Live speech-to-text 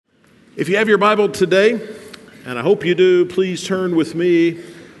If you have your Bible today, and I hope you do, please turn with me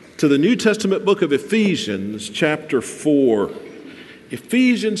to the New Testament book of Ephesians, chapter 4.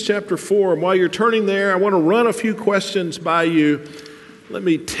 Ephesians, chapter 4. And while you're turning there, I want to run a few questions by you. Let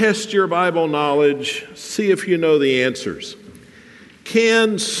me test your Bible knowledge, see if you know the answers.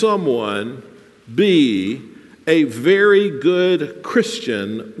 Can someone be a very good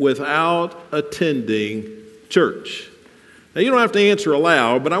Christian without attending church? Now, you don't have to answer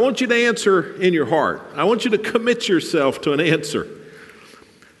aloud, but I want you to answer in your heart. I want you to commit yourself to an answer.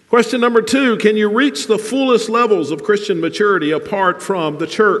 Question number 2, can you reach the fullest levels of Christian maturity apart from the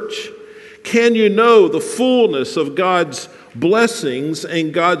church? Can you know the fullness of God's blessings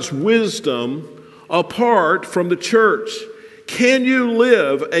and God's wisdom apart from the church? Can you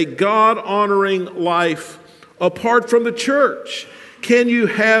live a God-honoring life apart from the church? Can you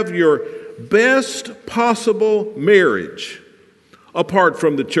have your best possible marriage apart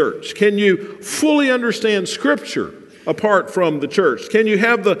from the church? Can you fully understand Scripture apart from the church? Can you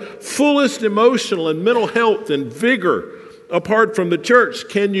have the fullest emotional and mental health and vigor apart from the church?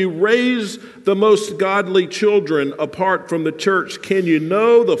 Can you raise the most godly children apart from the church? Can you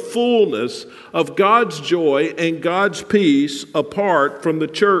know the fullness of God's joy and God's peace apart from the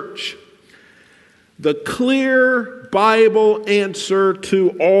church? The clear Bible answer to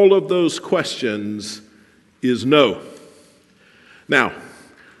all of those questions is no. Now,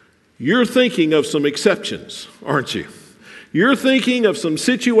 you're thinking of some exceptions, aren't you? You're thinking of some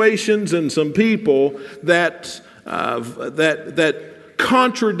situations and some people that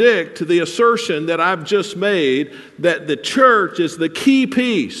contradict the assertion that I've just made that the church is the key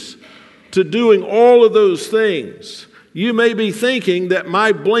piece to doing all of those things. You may be thinking that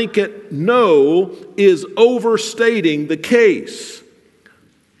my blanket no is overstating the case.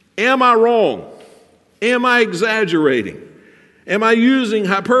 Am I wrong? Am I exaggerating? Am I using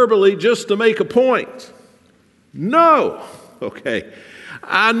hyperbole just to make a point? No. Okay.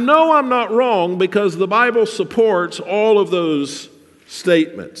 I know I'm not wrong because the Bible supports all of those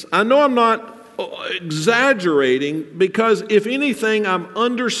statements. I know I'm not exaggerating because, if anything, I'm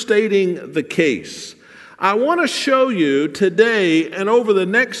understating the case. I want to show you today and over the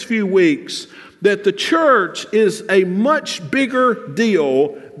next few weeks that the church is a much bigger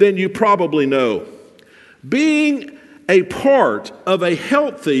deal than you probably know. Being a part of a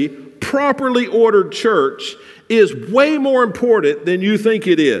healthy, properly ordered church is way more important than you think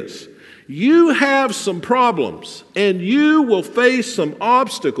it is. You have some problems, and you will face some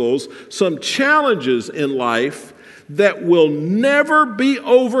obstacles, some challenges in life that will never be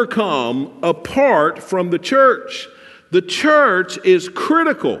overcome apart from the church. The church is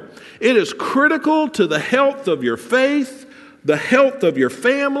critical. It is critical to the health of your faith, the health of your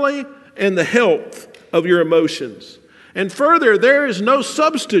family, and the health of your emotions. And further, there is no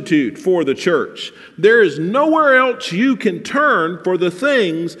substitute for the church. There is nowhere else you can turn for the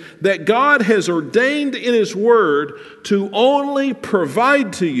things that God has ordained in His Word to only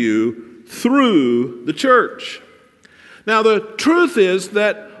provide to you through the church. Now, the truth is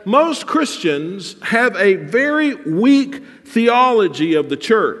that most Christians have a very weak theology of the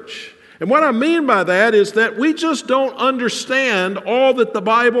church. And what I mean by that is that we just don't understand all that the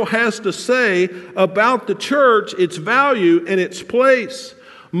Bible has to say about the church, its value, and its place.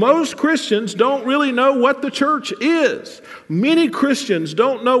 Most Christians don't really know what the church is. Many Christians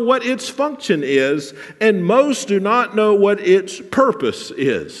don't know what its function is, and most do not know what its purpose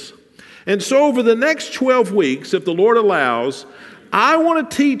is. And so over the next 12 weeks, if the Lord allows, I want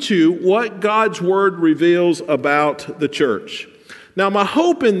to teach you what God's Word reveals about the church. Now, my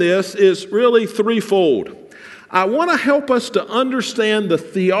hope in this is really threefold. I want to help us to understand the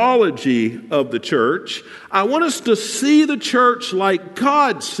theology of the church. I want us to see the church like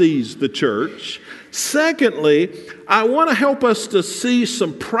God sees the church. Secondly, I want to help us to see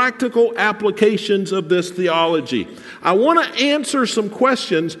some practical applications of this theology. I want to answer some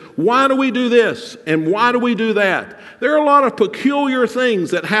questions. Why do we do this? And why do we do that? There are a lot of peculiar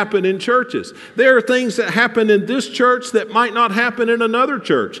things that happen in churches. There are things that happen in this church that might not happen in another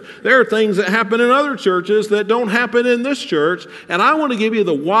church. There are things that happen in other churches that don't happen in this church. And I want to give you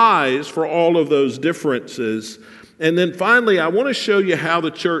the whys for all of those differences. And then finally, I want to show you how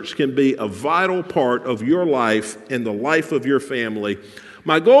the church can be a vital part of your life and the life of your family.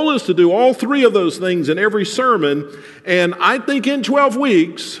 My goal is to do all three of those things in every sermon, and I think in 12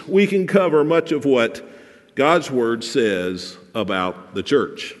 weeks we can cover much of what God's Word says about the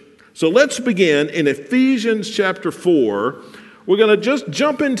church. So let's begin in Ephesians chapter 4. We're going to just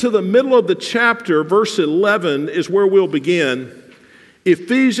jump into the middle of the chapter. Verse 11 is where we'll begin.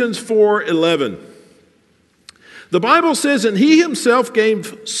 Ephesians 4:11. The Bible says, and he himself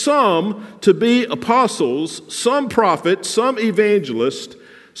gave some to be apostles, some prophets, some evangelists,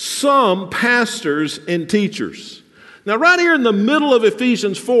 some pastors and teachers. Now, right here in the middle of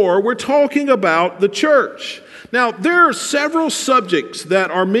Ephesians 4, we're talking about the church. Now, there are several subjects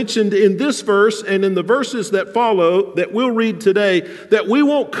that are mentioned in this verse and in the verses that follow that we'll read today that we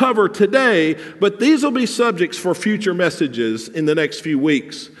won't cover today, but these will be subjects for future messages in the next few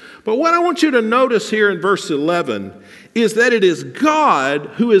weeks. But what I want you to notice here in verse 11 is that it is God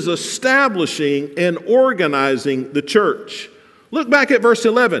who is establishing and organizing the church. Look back at verse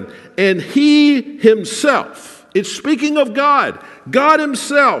 11. And he himself, it's speaking of God, God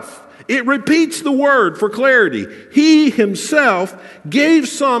himself. It repeats the word for clarity. He himself gave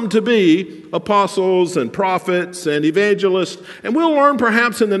some to be apostles and prophets and evangelists. And we'll learn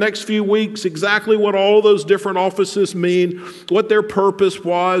perhaps in the next few weeks exactly what all those different offices mean, what their purpose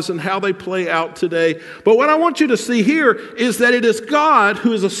was, and how they play out today. But what I want you to see here is that it is God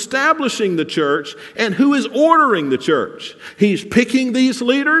who is establishing the church and who is ordering the church. He's picking these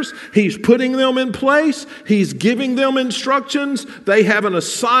leaders. He's putting them in place. He's giving them instructions. They have an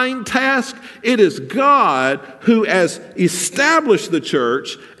assigned task. It is God who has established the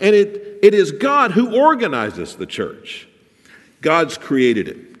church, and it is God who organizes the church. God's created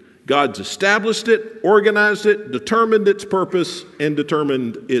it. God's established it, organized it, determined its purpose, and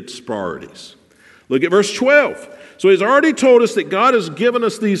determined its priorities. Look at verse 12. So he's already told us that God has given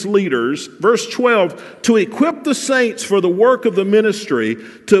us these leaders, verse 12, to equip the saints for the work of the ministry,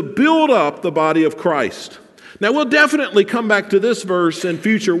 to build up the body of Christ. Now, we'll definitely come back to this verse in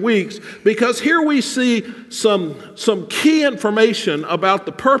future weeks because here we see some key information about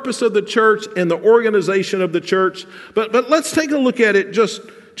the purpose of the church and the organization of the church. But let's take a look at it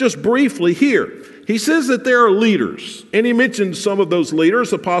just briefly here. He says that there are leaders, and he mentions some of those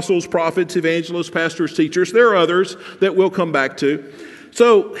leaders, apostles, prophets, evangelists, pastors, teachers. There are others that we'll come back to.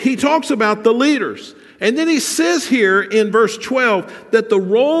 So he talks about the leaders. And then he says here in verse 12 that the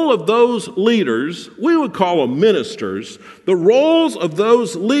role of those leaders, we would call them ministers, the roles of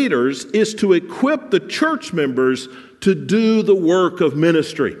those leaders is to equip the church members to do the work of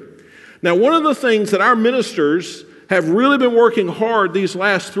ministry. Now, one of the things that our ministers have really been working hard these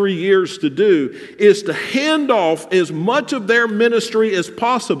last 3 years to do is to hand off as much of their ministry as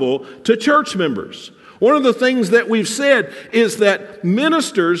possible to church members. One of the things that we've said is that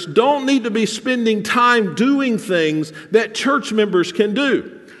ministers don't need to be spending time doing things that church members can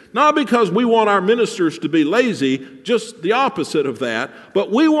do. Not because we want our ministers to be lazy, just the opposite of that, but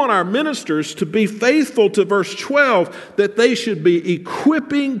we want our ministers to be faithful to verse 12, that they should be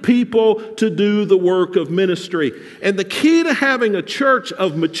equipping people to do the work of ministry. And the key to having a church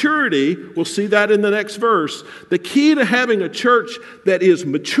of maturity, we'll see that in the next verse, the key to having a church that is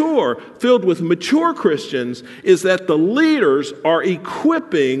mature, filled with mature Christians, is that the leaders are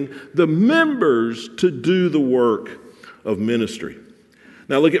equipping the members to do the work of ministry.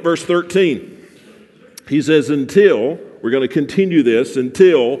 Now look at verse 13. He says, until, we're going to continue this,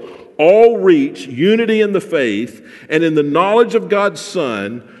 until all reach unity in the faith and in the knowledge of God's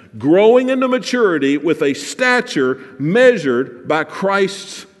Son, growing into maturity with a stature measured by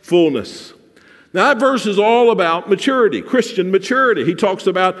Christ's fullness. Now that verse is all about maturity, Christian maturity. He talks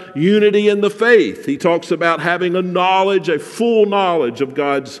about unity in the faith. He talks about having a full knowledge of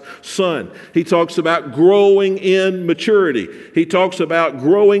God's Son. He talks about growing in maturity. He talks about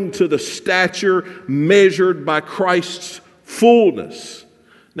growing to the stature measured by Christ's fullness.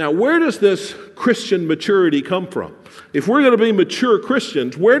 Now, where does this Christian maturity come from? If we're going to be mature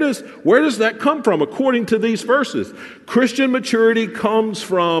Christians, where does that come from according to these verses? Christian maturity comes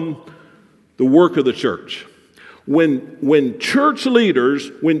from the work of the church. When church leaders,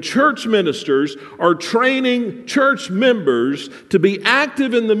 when church ministers are training church members to be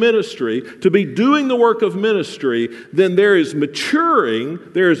active in the ministry, to be doing the work of ministry, then there is maturing,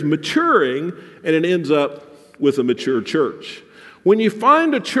 and it ends up with a mature church. When you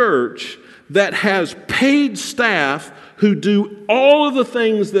find a church that has paid staff who do all of the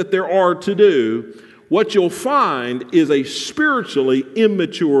things that there are to do, what you'll find is a spiritually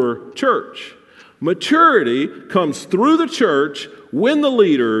immature church. Maturity comes through the church when the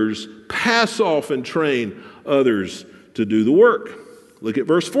leaders pass off and train others to do the work. Look at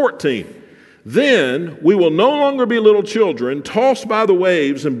verse 14. Then we will no longer be little children, tossed by the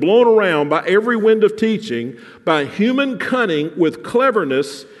waves and blown around by every wind of teaching, by human cunning with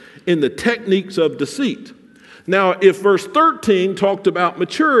cleverness in the techniques of deceit. Now, if verse 13 talked about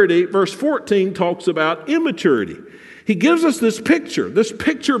maturity, verse 14 talks about immaturity. He gives us this picture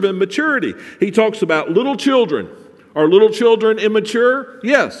of immaturity. He talks about little children. Are little children immature?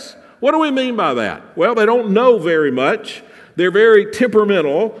 Yes. What do we mean by that? Well, they don't know very much. They're very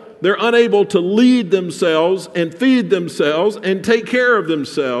temperamental. They're unable to lead themselves and feed themselves and take care of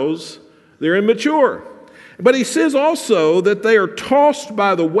themselves. They're immature. But he says also that they are tossed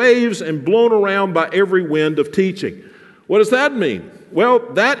by the waves and blown around by every wind of teaching. What does that mean?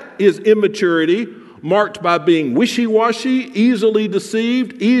 Well, that is immaturity marked by being wishy-washy, easily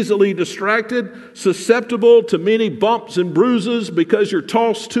deceived, easily distracted, susceptible to many bumps and bruises because you're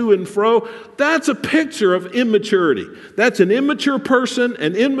tossed to and fro. That's a picture of immaturity. That's an immature person,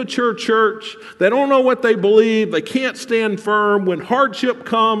 an immature church. They don't know what they believe. They can't stand firm. When hardship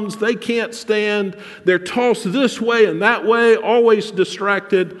comes, they can't stand. They're tossed this way and that way, always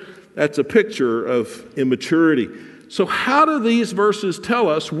distracted. That's a picture of immaturity. So how do these verses tell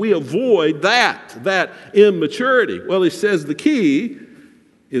us we avoid that immaturity? Well, he says the key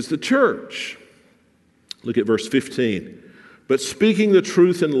is the church. Look at verse 15. But speaking the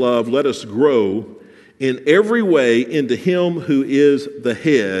truth in love, let us grow in every way into him who is the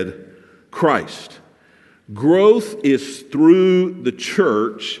head, Christ. Growth is through the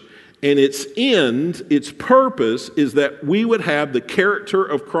church, and its end, its purpose, is that we would have the character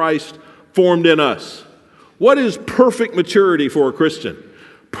of Christ formed in us. What is perfect maturity for a Christian?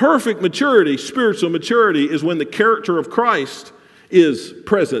 Perfect maturity, spiritual maturity, is when the character of Christ is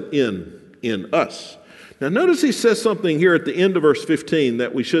present in us. Now notice he says something here at the end of verse 15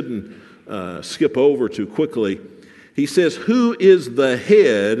 that we shouldn't skip over too quickly. He says, who is the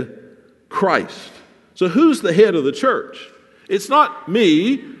head? Christ. So who's the head of the church? It's not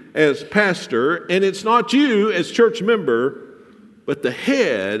me as pastor, and it's not you as church member, but the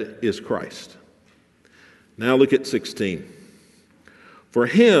head is Christ. Now look at 16. For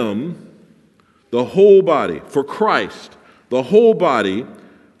him, the whole body, for Christ, the whole body,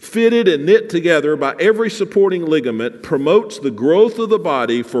 fitted and knit together by every supporting ligament, promotes the growth of the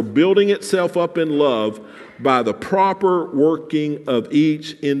body for building itself up in love by the proper working of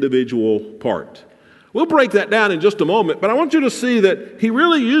each individual part. We'll break that down in just a moment, but I want you to see that he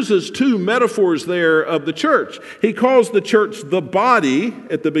really uses two metaphors there of the church. He calls the church the body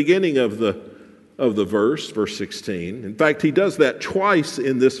at the beginning of the verse 16. In fact, he does that twice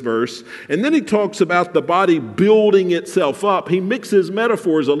in this verse. And then he talks about the body building itself up. He mixes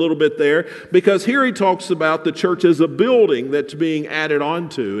metaphors a little bit there because here he talks about the church as a building that's being added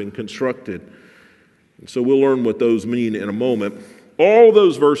onto and constructed. And so we'll learn what those mean in a moment. All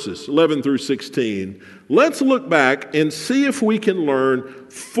those verses, 11 through 16, let's look back and see if we can learn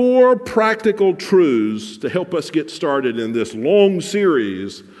 4 practical truths to help us get started in this long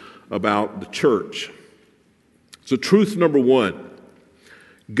series about the church. So truth number 1,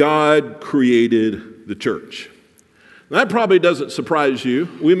 God created the church. Now, that probably doesn't surprise you.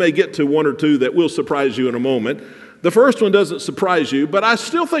 We may get to 1 or 2 that will surprise you in a moment. The first one doesn't surprise you, but I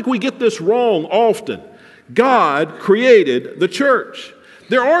still think we get this wrong often. God created the church.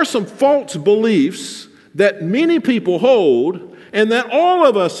 There are some false beliefs that many people hold and that all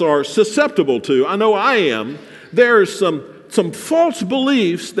of us are susceptible to. I know I am. There's some false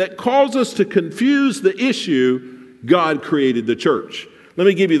beliefs that cause us to confuse the issue, God created the church. Let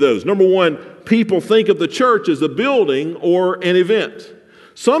me give you those. Number 1, people think of the church as a building or an event.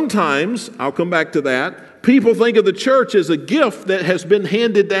 Sometimes, I'll come back to that, people think of the church as a gift that has been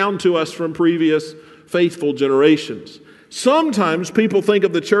handed down to us from previous faithful generations. Sometimes people think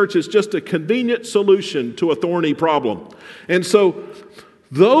of the church as just a convenient solution to a thorny problem. And so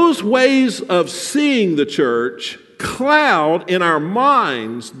those ways of seeing the church cloud in our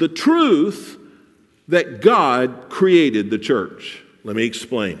minds the truth that God created the church. Let me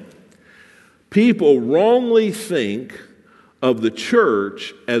explain. People wrongly think of the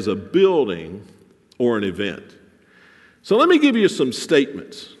church as a building or an event. So let me give you some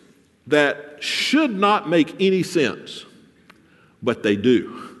statements that should not make any sense, but they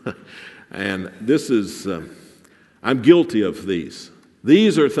do. And this is, I'm guilty of these.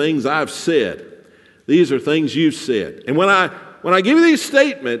 These are things I've said. These are things you've said. And when I give you these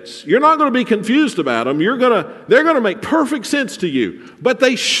statements, you're not going to be confused about them. They're going to make perfect sense to you, but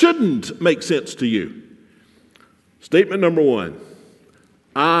they shouldn't make sense to you. Statement number 1,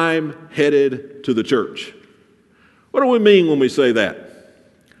 I'm headed to the church. What do we mean when we say that?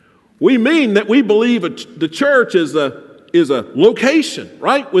 We mean that we believe the church is a location,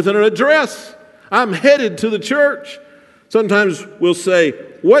 right? With an address. I'm headed to the church. Sometimes we'll say,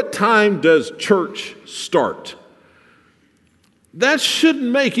 what time does church start? That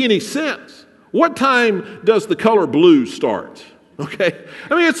shouldn't make any sense. What time does the color blue start? Okay?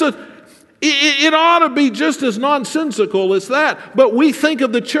 I mean, it ought to be just as nonsensical as that. But we think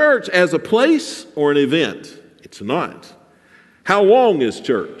of the church as a place or an event. It's not. How long is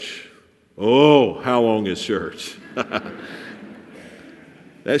church? Oh, how long is church?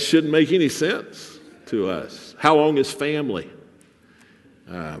 That shouldn't make any sense to us. How long is family?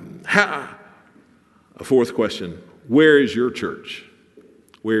 A fourth question, where is your church?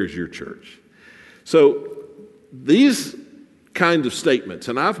 Where is your church? So these kinds of statements,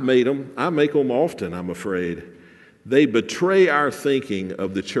 and I've made them, I make them often, I'm afraid, they betray our thinking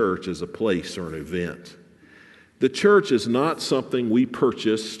of the church as a place or an event. The church is not something we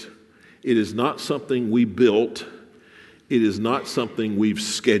purchased. It is not something we built. It is not something we've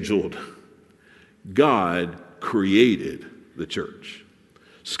scheduled. God created the church.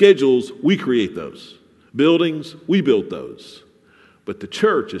 Schedules, we create those. Buildings, we built those. But the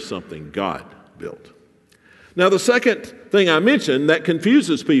church is something God built. Now, the second thing I mentioned that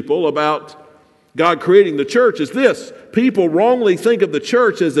confuses people about God creating the church is this. People wrongly think of the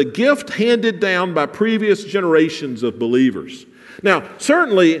church as a gift handed down by previous generations of believers. Now,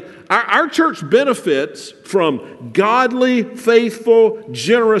 certainly, our church benefits from godly, faithful,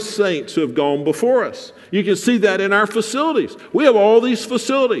 generous saints who have gone before us. You can see that in our facilities. We have all these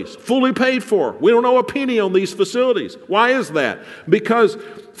facilities fully paid for. We don't owe a penny on these facilities. Why is that? Because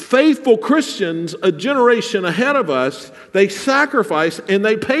faithful Christians, a generation ahead of us, they sacrificed and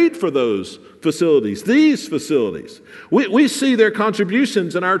they paid for those facilities, these facilities. We see their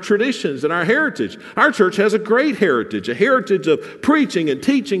contributions in our traditions and our heritage. Our church has a great heritage, a heritage of preaching and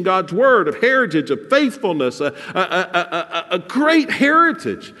teaching God's Word, a heritage of faithfulness, a great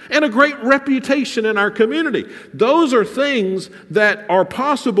heritage, and a great reputation in our community. Those are things that are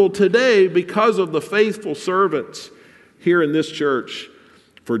possible today because of the faithful servants here in this church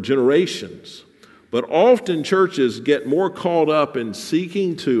for generations. But often churches get more caught up in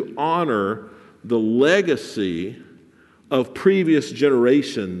seeking to honor the legacy of previous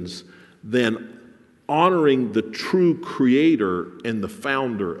generations than honoring the true creator and the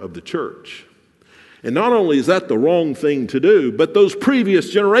founder of the church. And not only is that the wrong thing to do, but those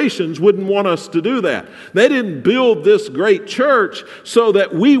previous generations wouldn't want us to do that. They didn't build this great church so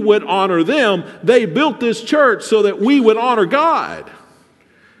that we would honor them. They built this church so that we would honor God.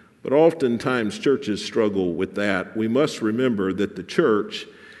 But oftentimes churches struggle with that. We must remember that the church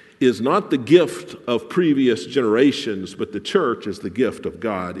is not the gift of previous generations, but the church is the gift of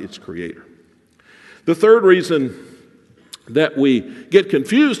God, its creator. The third reason that we get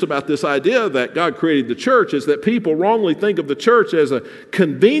confused about this idea that God created the church is that people wrongly think of the church as a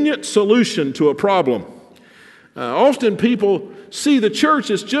convenient solution to a problem. Often people see the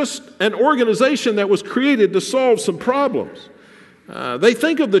church as just an organization that was created to solve some problems. They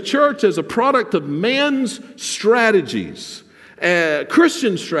think of the church as a product of man's strategies,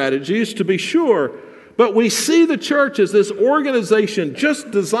 Christian strategies to be sure, but we see the church as this organization just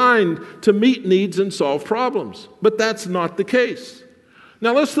designed to meet needs and solve problems. But that's not the case.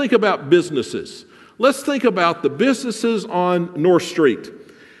 Now let's think about businesses. Let's think about the businesses on North Street.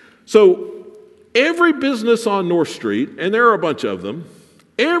 So every business on North Street, and there are a bunch of them,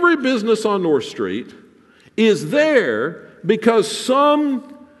 every business on North Street is there because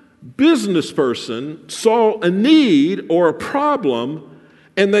some business person saw a need or a problem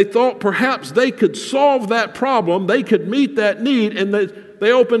and they thought perhaps they could solve that problem, they could meet that need, and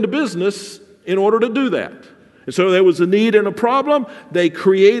they opened a business in order to do that. And so there was a need and a problem. They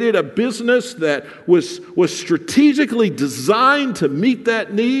created a business that was strategically designed to meet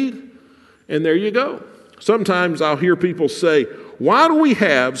that need, and there you go. Sometimes I'll hear people say, why do we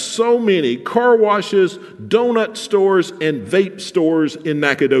have so many car washes, donut stores, and vape stores in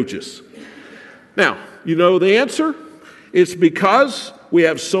Nacogdoches? Now, you know the answer? It's because we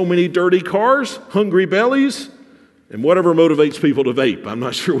have so many dirty cars, hungry bellies, and whatever motivates people to vape. I'm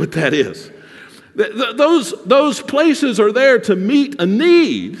not sure what that is. Those places are there to meet a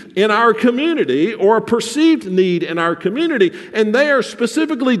need in our community or a perceived need in our community, and they are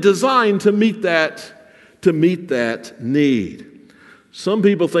specifically designed to meet that need. Some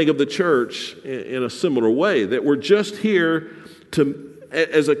people think of the church in a similar way, that we're just here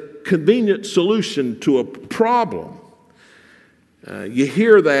as a convenient solution to a problem. You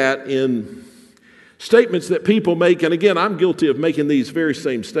hear that in statements that people make, and again, I'm guilty of making these very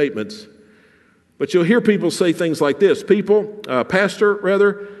same statements, but you'll hear people say things like this.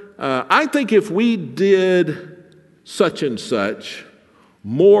 Pastor, I think if we did such and such,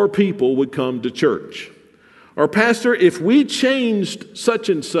 more people would come to church. Or, Pastor, if we changed such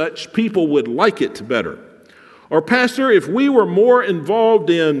and such, people would like it better. Or, Pastor, if we were more involved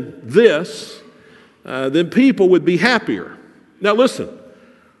in this, then people would be happier. Now, listen,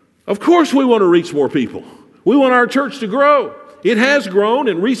 of course we want to reach more people. We want our church to grow. It has grown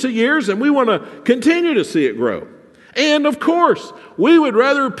in recent years, and we want to continue to see it grow. And of course, we would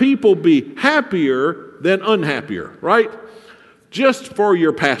rather people be happier than unhappier, right? Just for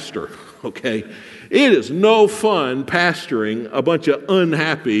your pastor, okay? It is no fun pastoring a bunch of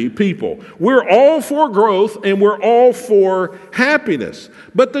unhappy people. We're all for growth and we're all for happiness.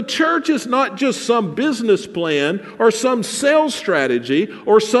 But the church is not just some business plan or some sales strategy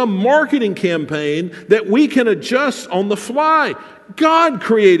or some marketing campaign that we can adjust on the fly. God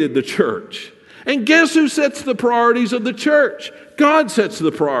created the church. And guess who sets the priorities of the church? God sets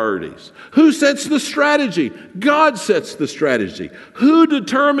the priorities. Who sets the strategy? God sets the strategy. Who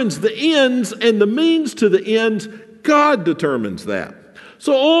determines the ends and the means to the ends? God determines that.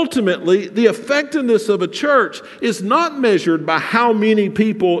 So ultimately, the effectiveness of a church is not measured by how many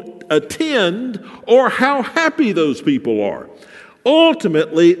people attend or how happy those people are.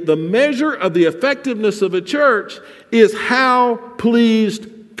 Ultimately, the measure of the effectiveness of a church is how pleased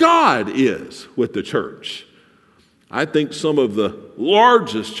God is with the church. I think some of the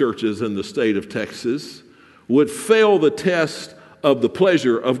largest churches in the state of Texas would fail the test of the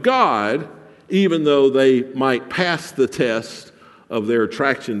pleasure of God, even though they might pass the test of their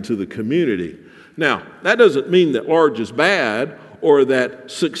attraction to the community. Now, that doesn't mean that large is bad or that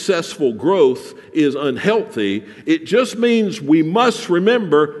successful growth is unhealthy. It just means we must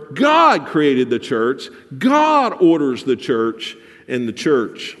remember God created the church, God orders the church, and the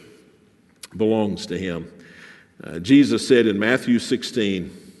church belongs to Him. Jesus said in Matthew 16,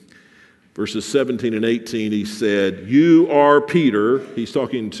 verses 17 and 18, He said, "You are Peter." He's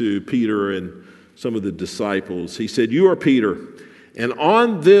talking to Peter and some of the disciples. He said, "You are Peter, and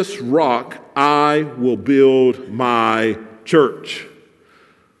on this rock I will build my church."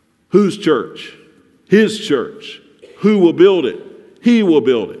 Whose church? His church. Who will build it? He will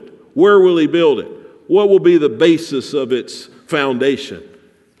build it. Where will He build it? What will be the basis of its foundation?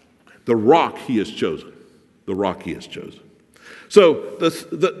 The rock He has chosen. The rock He has chosen. So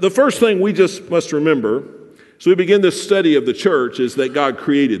the first thing we just must remember as we begin this study of the church is that God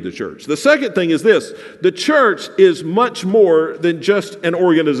created the church. The second thing is this: the church is much more than just an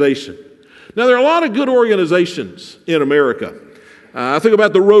organization. Now, there are a lot of good organizations in America. I think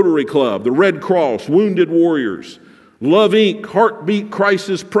about the Rotary Club, the Red Cross, Wounded Warriors, Love Inc., Heartbeat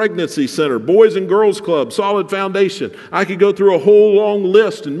Crisis Pregnancy Center, Boys and Girls Club, Solid Foundation. I could go through a whole long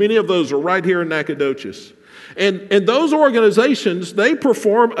list, and many of those are right here in Nacogdoches. And those organizations, they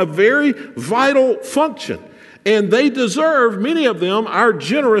perform a very vital function, and they deserve, many of them, our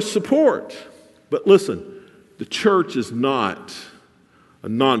generous support. But listen, the church is not a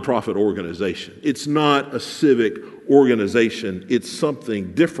nonprofit organization. It's not a civic organization. It's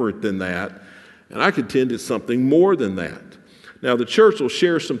something different than that, and I contend it's something more than that. Now, the church will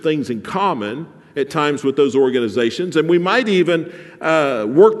share some things in common at times with those organizations, and we might even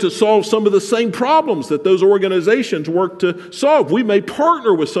work to solve some of the same problems that those organizations work to solve. We may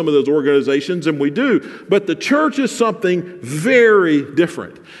partner with some of those organizations, and we do, but the church is something very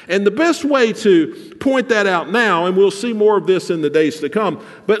different. And the best way to point that out now, and we'll see more of this in the days to come,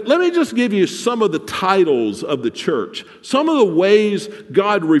 but let me just give you some of the titles of the church, some of the ways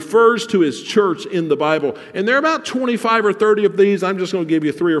God refers to His church in the Bible. And there are about 25 or 30 of these. I'm just going to give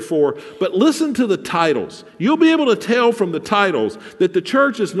you 3 or 4, but listen to the titles. You'll be able to tell from the titles that the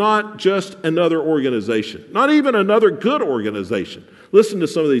church is not just another organization, not even another good organization. Listen to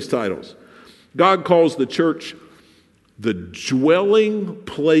some of these titles. God calls the church the dwelling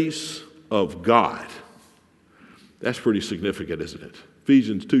place of God. That's pretty significant, isn't it?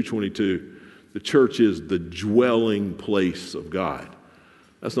 Ephesians 2:22, the church is the dwelling place of God.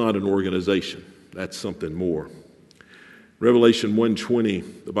 That's not an organization. That's something more. Revelation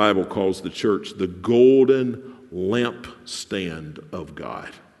 1:20, the Bible calls the church the golden lampstand of God.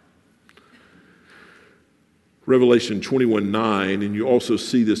 Revelation 21:9, and you also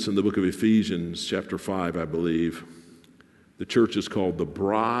see this in the book of Ephesians chapter 5, I believe. The church is called the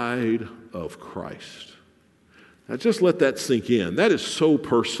bride of Christ. Now just let that sink in. That is so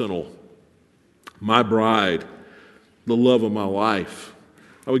personal. My bride, the love of my life.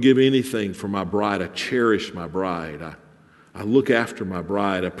 I would give anything for my bride. I cherish my bride. I look after my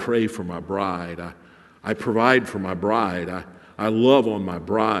bride. I pray for my bride. I provide for my bride. I love on my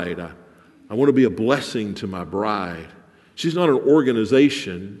bride. I want to be a blessing to my bride. She's not an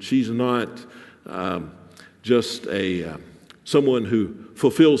organization. She's not just someone who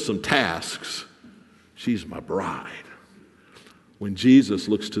fulfills some tasks. She's my bride. When Jesus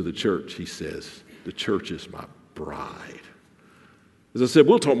looks to the church, He says, the church is my bride. As I said,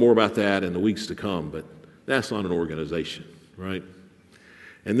 we'll talk more about that in the weeks to come, but that's not an organization, right?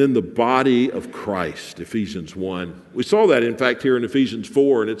 And then the body of Christ, Ephesians 1. We saw that, in fact, here in Ephesians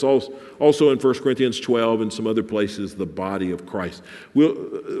 4, and it's also in 1 Corinthians 12 and some other places, the body of Christ.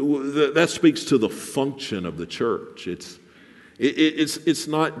 That speaks to the function of the church. It's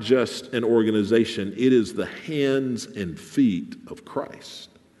not just an organization. It is the hands and feet of Christ.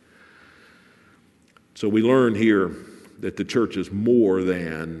 So we learn here that the church is more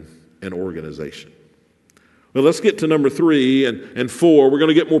than an organization. Well, let's get to number 3 and 4. We're going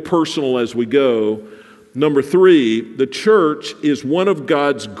to get more personal as we go. Number 3, the church is one of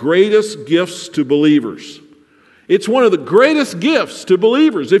God's greatest gifts to believers. It's one of the greatest gifts to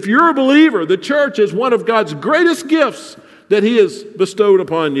believers. If you're a believer, the church is one of God's greatest gifts that He has bestowed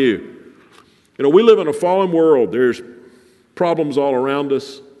upon you. You know, we live in a fallen world. There's problems all around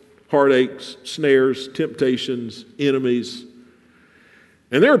us, heartaches, snares, temptations, enemies.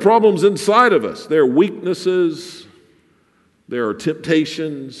 And there are problems inside of us. There are weaknesses. There are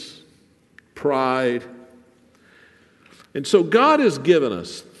temptations, pride. And so God has given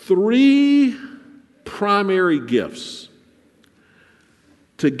us 3 primary gifts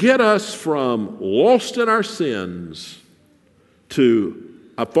to get us from lost in our sins to,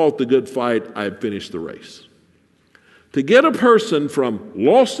 I fought the good fight, I have finished the race. To get a person from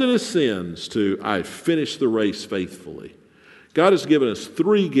lost in his sins to, I have finished the race faithfully. God has given us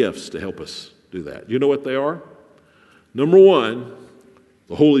 3 gifts to help us do that. You know what they are? Number 1,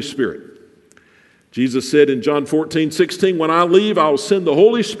 the Holy Spirit. Jesus said in John 14:16, when I leave, I will send the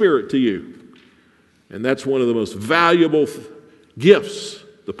Holy Spirit to you. And that's one of the most valuable gifts,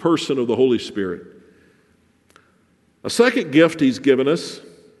 the person of the Holy Spirit. A second gift He's given us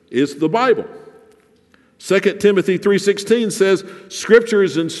is the Bible. 2 Timothy 3:16 says, Scripture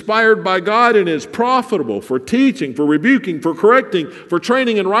is inspired by God and is profitable for teaching, for rebuking, for correcting, for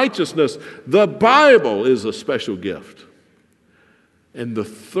training in righteousness. The Bible is a special gift. And the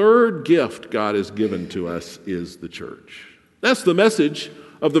third gift God has given to us is the church. That's the message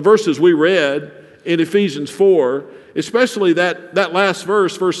of the verses we read in Ephesians 4, especially that last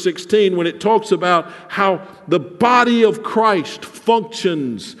verse, verse 16, when it talks about how the body of Christ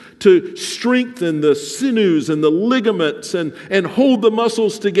functions to strengthen the sinews and the ligaments and hold the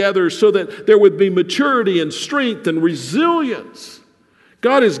muscles together so that there would be maturity and strength and resilience.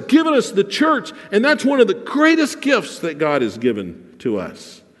 God has given us the church, and that's one of the greatest gifts that God has given to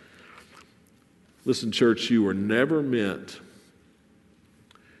us. Listen, church, you were never meant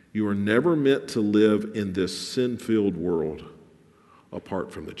to live in this sin-filled world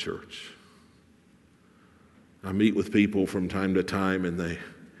apart from the church. I meet with people from time to time, and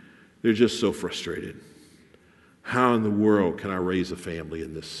they're just so frustrated. How in the world can I raise a family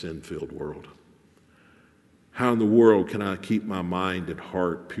in this sin-filled world? How in the world can I keep my mind and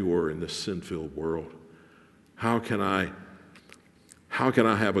heart pure in this sin-filled world? How can I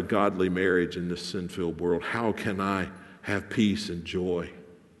have a godly marriage in this sin-filled world? How can I have peace and joy?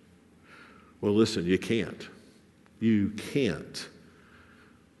 Well, listen, you can't. You can't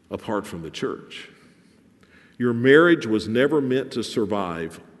apart from the church. Your marriage was never meant to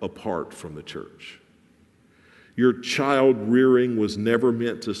survive apart from the church. Your child rearing was never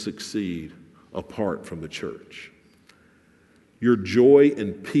meant to succeed apart from the church. Your joy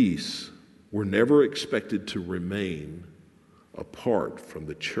and peace were never expected to remain apart from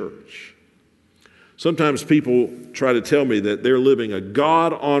the church. Sometimes people try to tell me that they're living a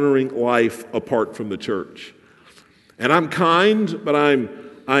God-honoring life apart from the church. And I'm kind, but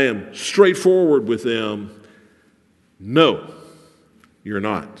I am straightforward with them. No, you're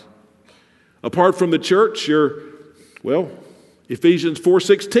not. Apart from the church, Ephesians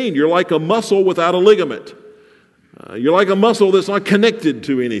 4:16, you're like a muscle without a ligament. You're like a muscle that's not connected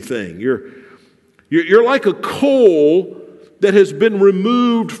to anything. You're like a coal that has been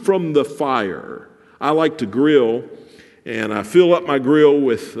removed from the fire. I like to grill, and I fill up my grill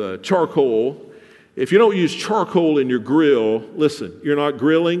with charcoal. If you don't use charcoal in your grill, listen, you're not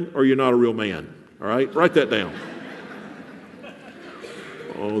grilling or you're not a real man. All right? Write that down.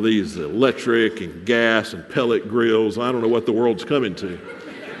 All these electric and gas and pellet grills, I don't know what the world's coming to.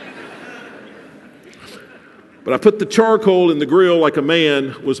 But I put the charcoal in the grill like a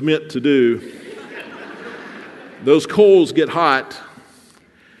man was meant to do. Those coals get hot.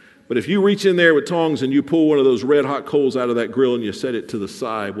 But if you reach in there with tongs and you pull one of those red hot coals out of that grill and you set it to the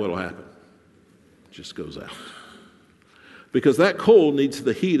side, what'll happen? It just goes out. Because that coal needs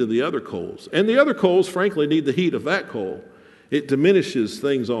the heat of the other coals. And the other coals, frankly, need the heat of that coal. It diminishes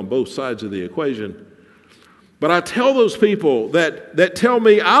things on both sides of the equation. But I tell those people that tell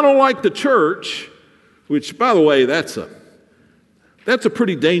me, I don't like the church, which, by the way, that's a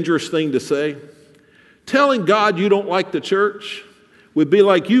pretty dangerous thing to say. Telling God you don't like the church, would be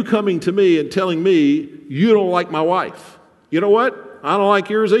like you coming to me and telling me you don't like my wife. You know what? I don't like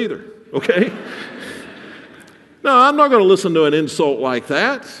yours either, okay? No, I'm not going to listen to an insult like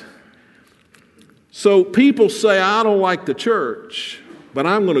that. So people say, I don't like the church, but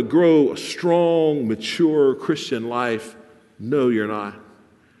I'm going to grow a strong, mature Christian life. No, you're not.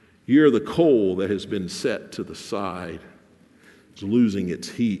 You're the coal that has been set to the side. It's losing its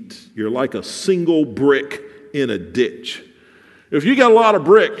heat. You're like a single brick in a ditch. If you got a lot of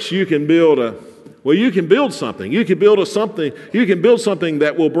bricks, you can build something. You can build something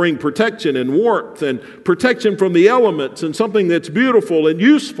that will bring protection and warmth and protection from the elements and something that's beautiful and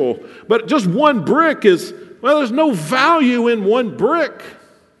useful. But just one brick there's no value in one brick.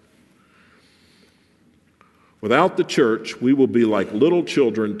 Without the church, we will be like little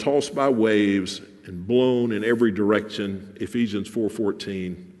children tossed by waves and blown in every direction. Ephesians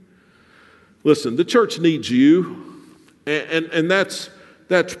 4:14. Listen, the church needs you, and that's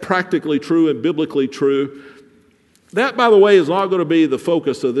practically true and biblically true. That, by the way, is not going to be the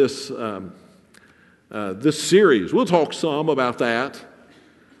focus of this series. We'll talk some about that.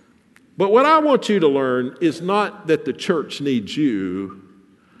 But what I want you to learn is not that the church needs you.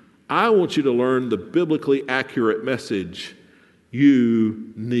 I want you to learn the biblically accurate message.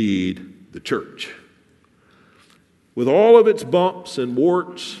 You need the church. With all of its bumps and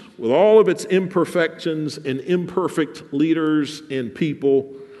warts, with all of its imperfections and imperfect leaders and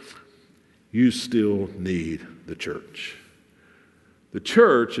people, you still need the church. The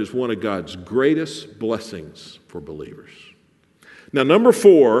church is one of God's greatest blessings for believers. Now, number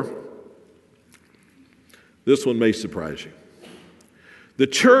 4, this one may surprise you. The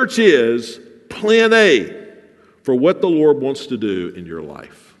church is plan A for what the Lord wants to do in your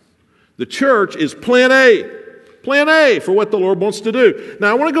life. The church is plan A. Plan A for what the Lord wants to do. Now,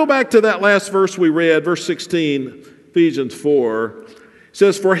 I want to go back to that last verse we read, verse 16, Ephesians 4. It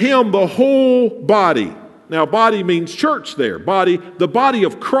says, for him the whole body. Now, body means church there. Body, the body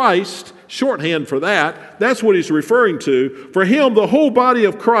of Christ, shorthand for that. That's what he's referring to. For him, the whole body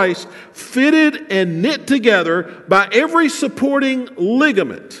of Christ, fitted and knit together by every supporting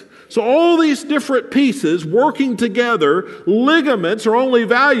ligament. So all these different pieces working together, ligaments are only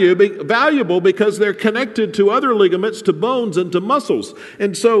valuable because they're connected to other ligaments, to bones and to muscles.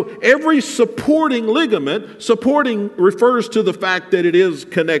 And so every supporting ligament, supporting refers to the fact that it is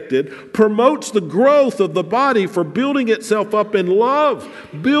connected, promotes the growth of the body for building itself up in love,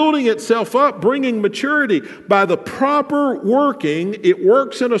 building itself up, bringing maturity. By the proper working, it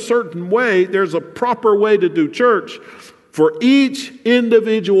works in a certain way. There's a proper way to do church. For each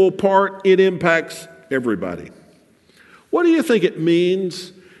individual part, it impacts everybody. What do you think it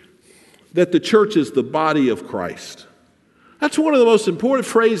means that the church is the body of Christ? That's one of the most important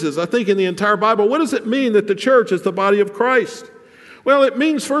phrases, I think, in the entire Bible. What does it mean that the church is the body of Christ? Well, it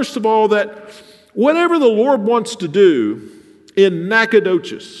means, first of all, that whatever the Lord wants to do in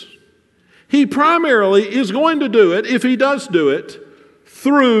Nacogdoches, he primarily is going to do it, if he does do it,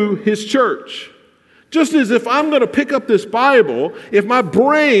 through his church. Just as if I'm going to pick up this Bible, if my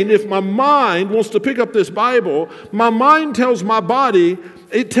mind wants to pick up this Bible, my mind tells my body,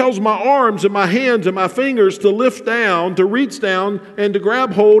 it tells my arms and my hands and my fingers to lift down, to reach down, and to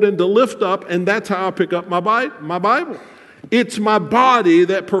grab hold and to lift up, and that's how I pick up my Bible. It's my body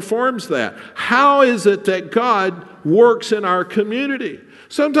that performs that. How is it that God works in our community?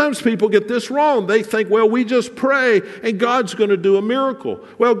 Sometimes people get this wrong. They think, well, we just pray and God's going to do a miracle.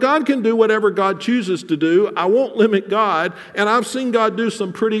 Well, God can do whatever God chooses to do. I won't limit God, and I've seen God do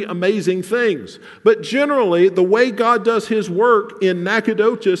some pretty amazing things. But generally, the way God does his work in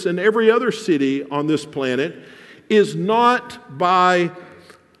Nacogdoches and every other city on this planet is not by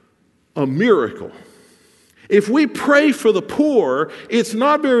a miracle. If we pray for the poor, it's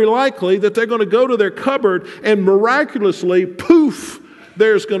not very likely that they're going to go to their cupboard and miraculously, poof,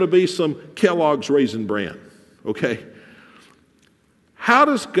 there's going to be some Kellogg's Raisin Bran, okay? How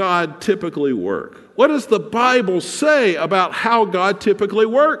does God typically work? What does the Bible say about how God typically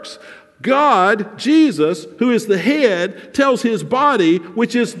works? God, Jesus, who is the head, tells his body,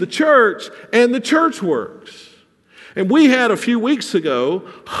 which is the church, and the church works. And we had a few weeks ago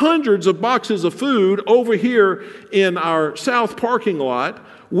hundreds of boxes of food over here in our south parking lot.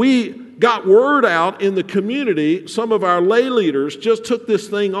 We got word out in the community. Some of our lay leaders just took this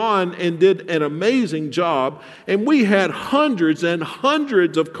thing on and did an amazing job. And we had hundreds and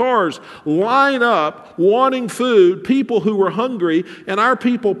hundreds of cars line up wanting food, people who were hungry, and our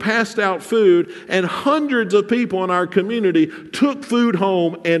people passed out food, and hundreds of people in our community took food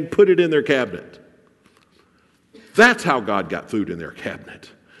home and put it in their cabinet. That's how God got food in their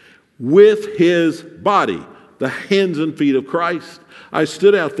cabinet. With his body. the hands and feet of Christ. I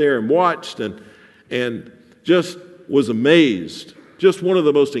stood out there and watched and just was amazed. Just one of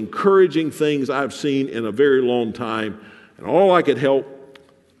the most encouraging things I've seen in a very long time. And all I could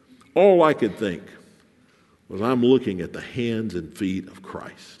think was I'm looking at the hands and feet of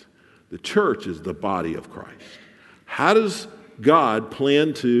Christ. The church is the body of Christ. How does God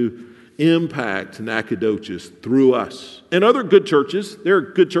plan to impact Nacogdoches through us? And other good churches, there are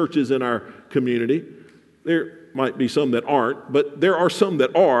good churches in our community. There might be some that aren't, but there are some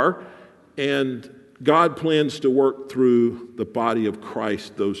that are, and God plans to work through the body of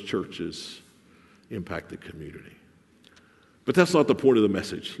Christ, those churches impact the community. But that's not the point of the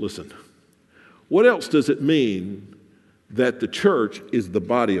message. Listen, what else does it mean that the church is the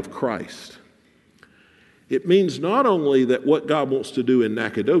body of Christ? It means not only that what God wants to do in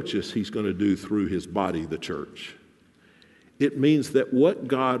Nacogdoches, he's going to do through his body, the church. It means that what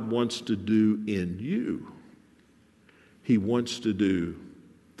God wants to do in you, he wants to do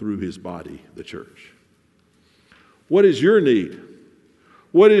through his body, the church. What is your need?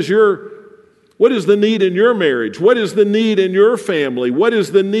 What is the need in your marriage? What is the need in your family? What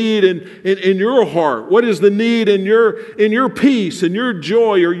is the need in your heart? What is the need in your peace and your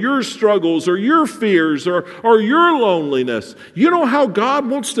joy or your struggles or your fears or your loneliness? You know how God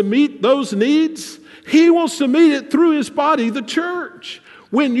wants to meet those needs? He wants to meet it through his body, the church.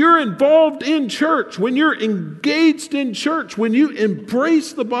 When you're involved in church, when you're engaged in church, when you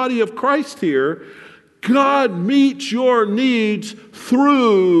embrace the body of Christ here, God meets your needs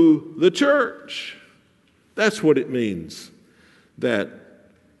through the church. That's what it means that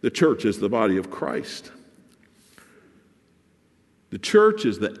the church is the body of Christ. The church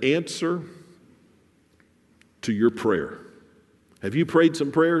is the answer to your prayer. Have you prayed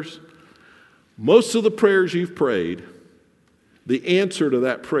some prayers? Most of the prayers you've prayed, the answer to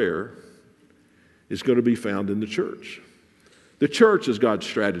that prayer is going to be found in the church. The church is God's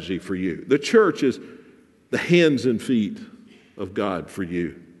strategy for you. The church is the hands and feet of God for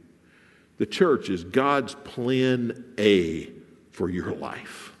you. The church is God's plan A for your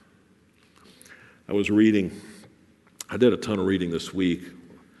life. I did a ton of reading this week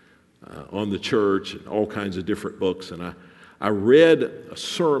on the church and all kinds of different books, and I read a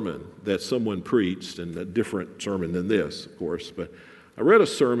sermon that someone preached, and a different sermon than this, of course, but I read a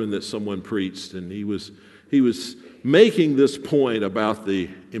sermon that someone preached, and he was making this point about the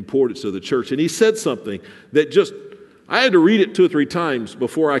importance of the church. And he said something that I had to read it 2 or 3 times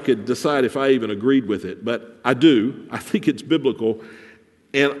before I could decide if I even agreed with it. But I do. I think it's biblical.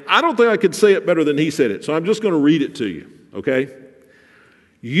 And I don't think I could say it better than he said it. So I'm just going to read it to you, okay?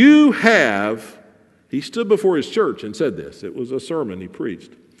 He stood before his church and said this. It was a sermon he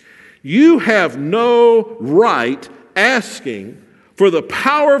preached. You have no right asking for the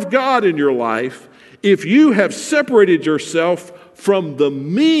power of God in your life if you have separated yourself from the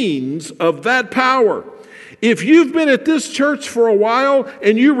means of that power. If you've been at this church for a while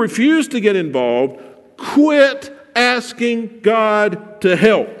and you refuse to get involved, quit asking God to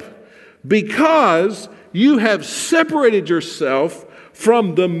help, because you have separated yourself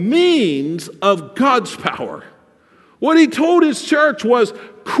from the means of God's power. What he told his church was,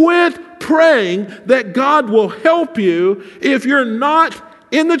 quit praying that God will help you if you're not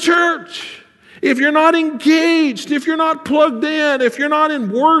in the church, if you're not engaged, if you're not plugged in, if you're not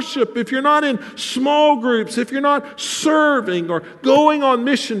in worship, if you're not in small groups, if you're not serving or going on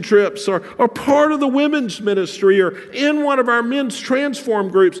mission trips or part of the women's ministry or in one of our men's transform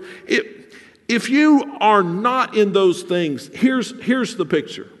groups. If you are not in those things, here's the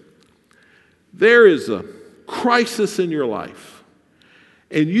picture. There is a crisis in your life,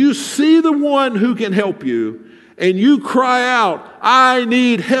 and you see the one who can help you, and you cry out, I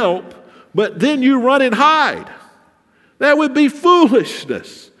need help, but then you run and hide. That would be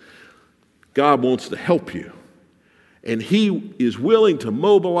foolishness. God wants to help you, and he is willing to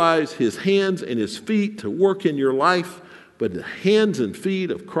mobilize his hands and his feet to work in your life, but the hands and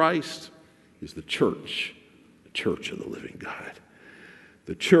feet of Christ is the church of the living God.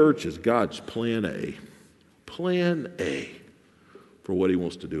 The church is God's plan A for what he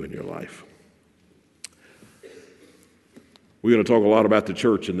wants to do in your life. We're going to talk a lot about the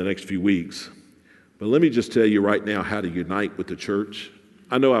church in the next few weeks, but let me just tell you right now how to unite with the church.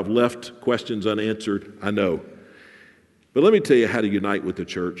 I know I've left questions unanswered, I know, but let me tell you how to unite with the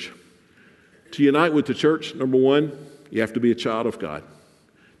church. To unite with the church, number one, you have to be a child of God.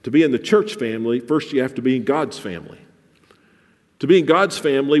 To be in the church family, first you have to be in God's family. To be in God's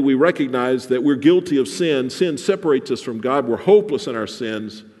family, we recognize that we're guilty of sin. Sin separates us from God. We're hopeless in our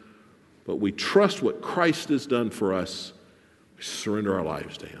sins, but we trust what Christ has done for us. We surrender our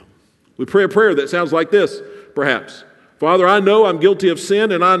lives to him. We pray a prayer that sounds like this. perhaps. Father, I know I'm guilty of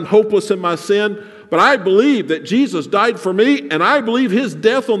sin and I'm hopeless in my sin, but I believe that Jesus died for me, and I believe his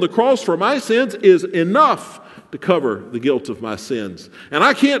death on the cross for my sins is enough to cover the guilt of my sins. And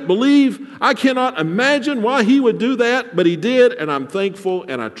I cannot imagine why he would do that, but he did, and I'm thankful,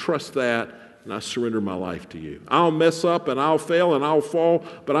 and I trust that, and I surrender my life to you. I'll mess up, and I'll fail, and I'll fall,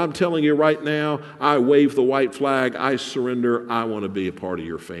 but I'm telling you right now, I wave the white flag, I surrender, I want to be a part of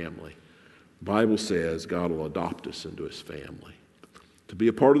your family. The Bible says God will adopt us into his family. To be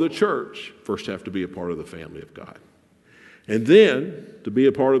a part of the church, first have to be a part of the family of God. And then, to be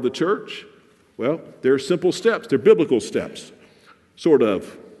a part of the church, well, there are simple steps. They're biblical steps. Sort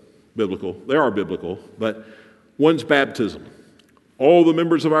of biblical. They are biblical, but one's baptism. All the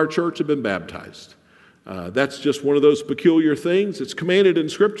members of our church have been baptized. That's just one of those peculiar things. It's commanded in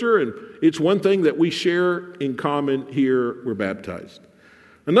Scripture, and it's one thing that we share in common here. We're baptized.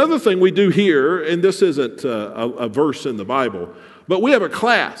 Another thing we do here, and this isn't a verse in the Bible, but we have a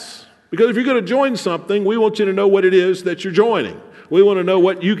class. Because if you're going to join something, we want you to know what it is that you're joining. We want to know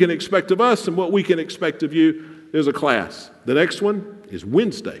what you can expect of us and what we can expect of you. There's a class. The next one is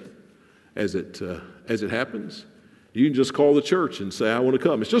Wednesday. As it happens, you can just call the church and say, I want to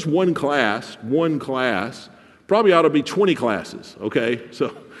come. It's just one class. Probably ought to be 20 classes, okay?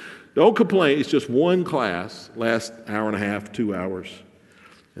 So don't complain. It's just one class, last hour and a half, 2 hours.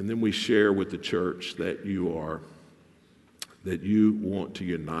 And then we share with the church that you want to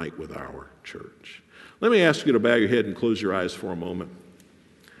unite with our church. Let me ask you to bow your head and close your eyes for a moment.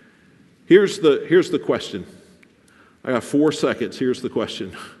 Here's the question. I got 4 seconds. Here's the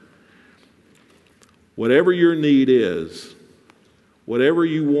question. Whatever your need is, whatever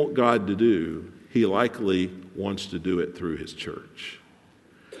you want God to do, he likely wants to do it through his church.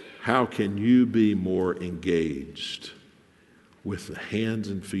 How can you be more engaged with the hands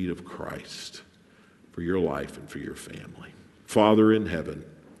and feet of Christ for your life and for your family? Father in heaven,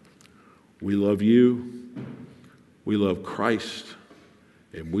 we love you, we love Christ,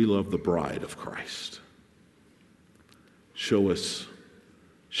 and we love the bride of Christ. Show us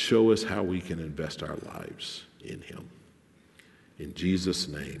how we can invest our lives in him. In Jesus'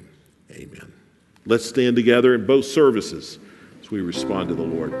 name, amen. Let's stand together in both services as we respond to the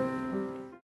Lord.